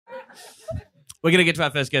We're going to get to our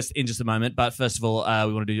first guest in just a moment, but first of all,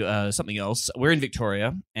 we want to do something else. We're in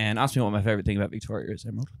Victoria, and ask me what my favourite thing about Victoria is,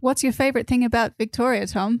 Emerald. What's your favourite thing about Victoria,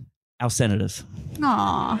 Tom? Our senators.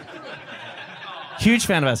 Aw. Huge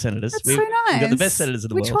fan of our senators. That's so nice. We've got the best senators in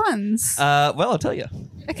the world. Which ones? Well, I'll tell you.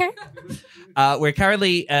 Okay. We're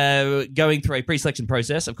currently going through a pre-selection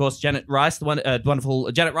process. Of course, Janet Rice, the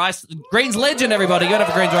wonderful Janet Rice, Greens legend, everybody. Go up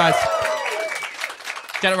for Greens Rice.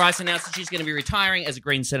 Janet Rice announced that she's going to be retiring as a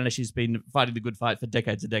Green senator. She's been fighting the good fight for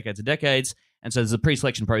decades and decades and decades. And so there's a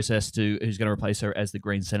pre-selection process to who's going to replace her as the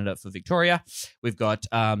Green senator for Victoria. We've got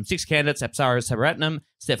 6 candidates: Apsara Sabaratnam,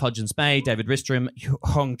 Steph Hodgins-May, David Ristrom,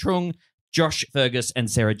 Hong Trung, Josh Fergus, and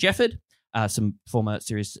Sarah Jefford. Some former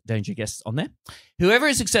Serious Danger guests on there. Whoever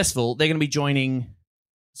is successful, they're going to be joining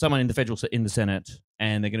someone in the Senate,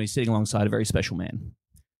 and they're going to be sitting alongside a very special man.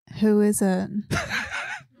 Who is it?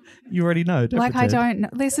 You already know. I don't know.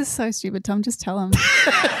 This is so stupid, Tom. Just tell him.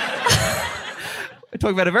 We're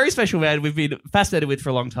talking about a very special man we've been fascinated with for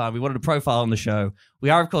a long time. We wanted to profile on the show. We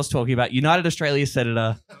are, of course, talking about United Australia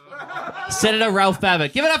Senator Ralph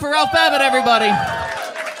Babet. Give it up for Ralph Babet, everybody.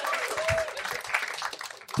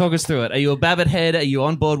 Talk us through it. Are you a Babet head? Are you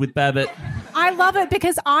on board with Babet? I love it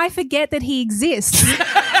because I forget that he exists.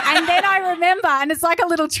 And then I remember, and it's like a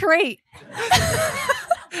little treat.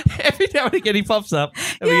 Every now and again he pops up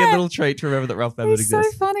and we get a little treat to remember that Ralph Babet exists.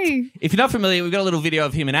 He's so funny. If you're not familiar, we've got a little video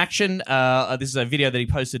of him in action. This is a video that he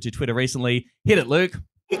posted to Twitter recently. Hit it, Luke.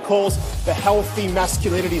 It calls the Healthy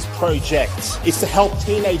Masculinities Project. It's to help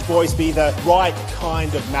teenage boys be the right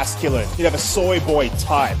kind of masculine. You have a soy boy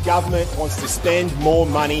type. Government wants to spend more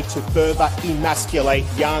money to further emasculate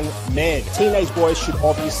young men. Teenage boys should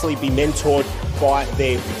obviously be mentored by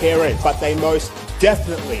their parents, but they most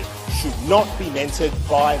definitely should not be mentored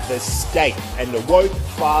by the state and the woke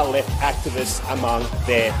far-left activists among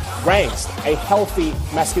their ranks. A Healthy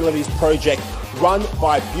Masculinities Project run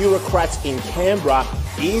by bureaucrats in Canberra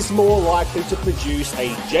is more likely to produce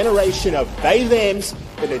a generation of they-thems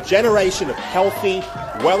than a generation of healthy,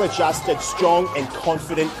 well-adjusted, strong and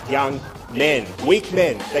confident young men. Weak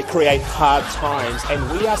men, they create hard times, and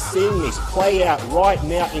we are seeing this play out right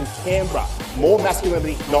now in Canberra. More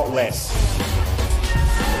masculinity, not less.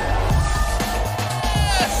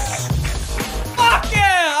 Fuck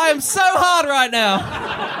yeah! I am so hard right now.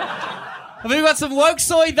 Have we got some woke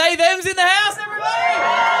soy they-thems in the house, everybody?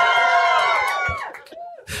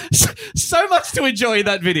 So much to enjoy in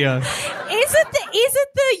that video. Is it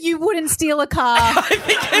the you wouldn't steal a car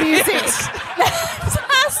music? That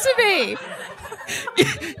has to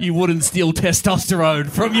be. You wouldn't steal testosterone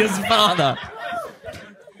from your father.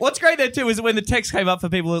 What's great there too is when the text came up for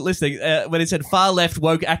people listening, when it said far left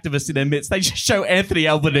woke activists in their midst, they just show Anthony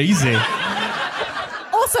Albanese.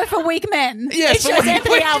 Also for weak men. Yes, it shows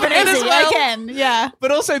Anthony Albanese again. Yeah.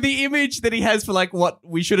 But also the image that he has for like what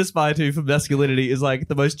we should aspire to for masculinity is like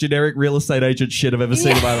the most generic real estate agent shit I've ever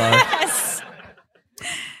seen in my life. Yes.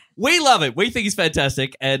 We love it. We think he's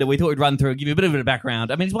fantastic, and we thought we'd run through and give you a bit of a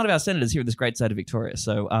background. I mean, he's one of our senators here in this great state of Victoria,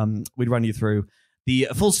 so we'd run you through the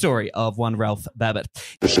full story of one Ralph Babet.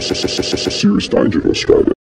 Serious danger to Australia.